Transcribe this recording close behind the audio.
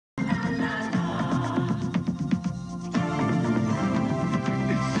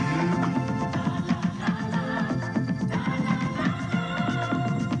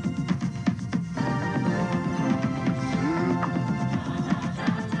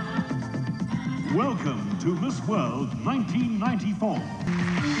Welcome to Miss World 1994.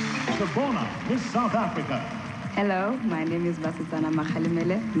 Sabona, Miss South Africa. Hello, my name is Basetsana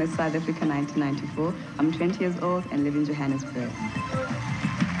Makgalamele, Miss South Africa 1994. I'm 20 years old and live in Johannesburg.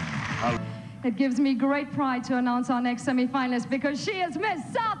 It gives me great pride to announce our next semi-finalist because she is Miss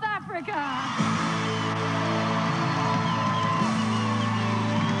South Africa.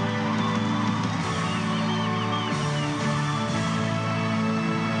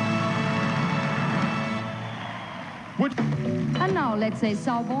 And now let's say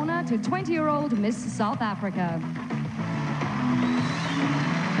Sawubona to 20-year-old Miss South Africa.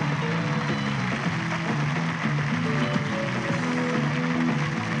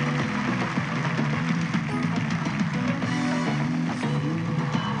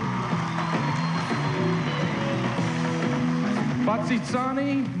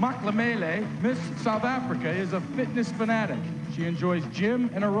 Basetsana Makgalamele, Miss South Africa, is a fitness fanatic. She enjoys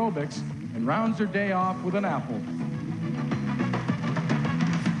gym and aerobics and rounds her day off with an apple.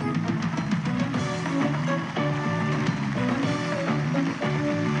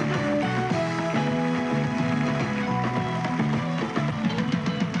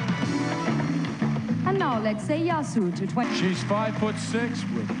 And now let's say Yasu to 20. She's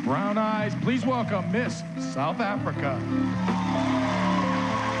 5'6" with brown eyes. Please welcome Miss South Africa.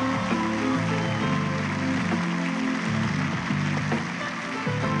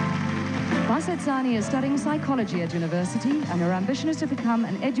 Basetsana is studying psychology at university, and her ambition is to become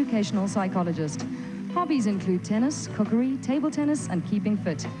an educational psychologist. Hobbies include tennis, cookery, table tennis, and keeping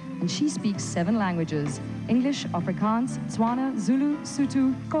fit. And she speaks 7 languages: English, Afrikaans, Tswana, Zulu,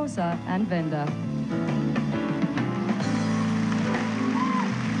 Sotho, Xhosa, and Venda.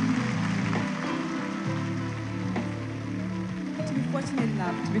 To be fortunate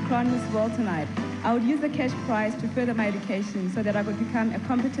enough to be crowned Miss World tonight, I would use the cash prize to further my education so that I could become a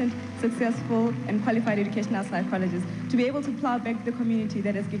competent, successful, and qualified educational psychologist to be able to plow back the community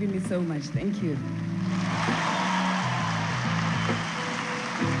that has given me so much. Thank you.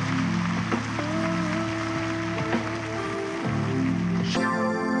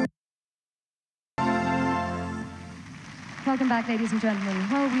 Welcome back, ladies and gentlemen.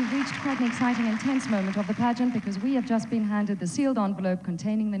 Well, we've reached quite an exciting and tense moment of the pageant because we have just been handed the sealed envelope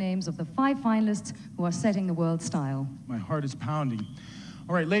containing the names of the 5 finalists who are setting the world style. My heart is pounding.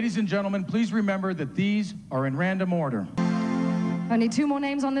 All right, ladies and gentlemen, please remember that these are in random order. Only 2 more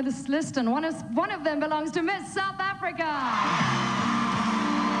names on this list, and one of them belongs to Miss South Africa.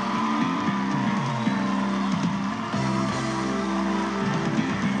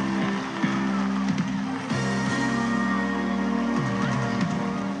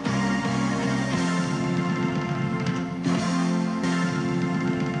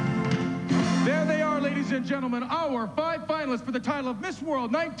 Ladies and gentlemen, our 5 finalists for the title of Miss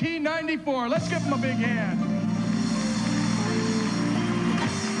World 1994. Let's give them a big hand.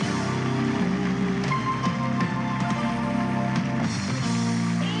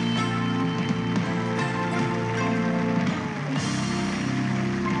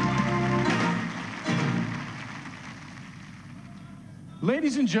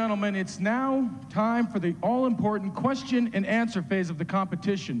 Ladies and gentlemen, it's now time for the all-important question and answer phase of the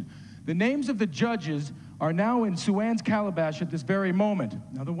competition. The names of the judges are now in Sue-Ann's calabash at this very moment.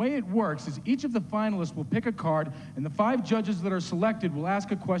 Now, the way it works is each of the finalists will pick a card, and the 5 judges that are selected will ask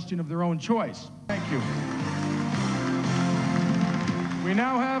a question of their own choice. Thank you. We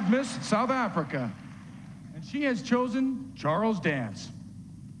now have Miss South Africa, and she has chosen Charles Dance.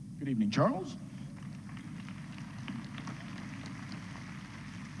 Good evening, Charles.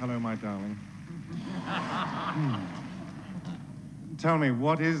 Hello, my darling. Tell me,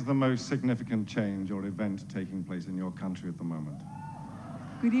 what is the most significant change or event taking place in your country at the moment?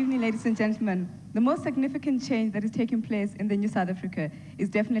 Good evening, ladies and gentlemen. The most significant change that is taking place in the New South Africa is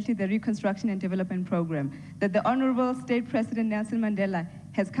definitely the Reconstruction and Development Program that the Honorable State President Nelson Mandela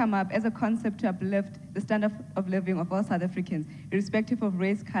has come up as a concept to uplift the standard of living of all South Africans, irrespective of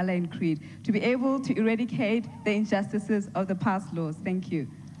race, color, and creed, to be able to eradicate the injustices of the past laws. Thank you.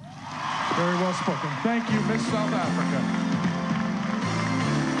 Very well spoken. Thank you, Miss South Africa.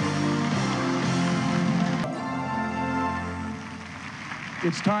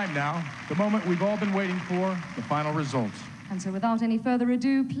 It's time now, the moment we've all been waiting for, the final results. And so without any further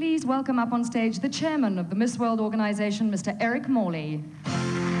ado, please welcome up on stage the chairman of the Miss World organization, Mr. Eric Morley.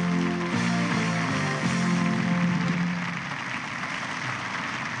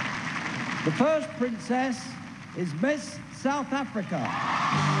 The first princess is Miss South Africa.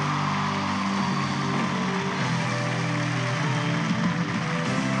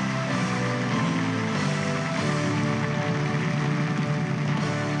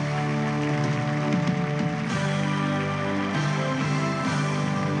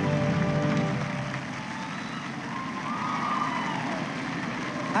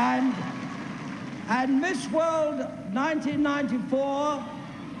 And Miss World 1994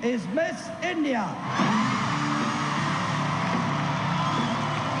 is Miss India.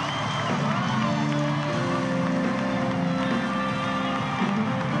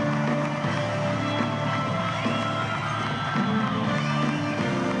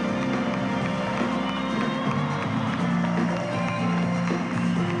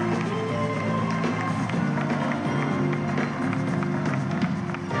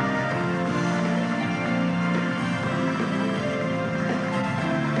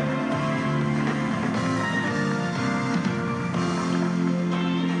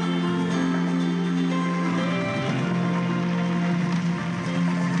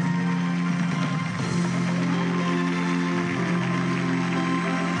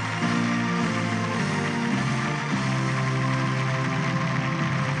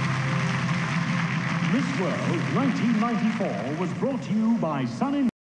 Miss World 1994 was brought to you by Sun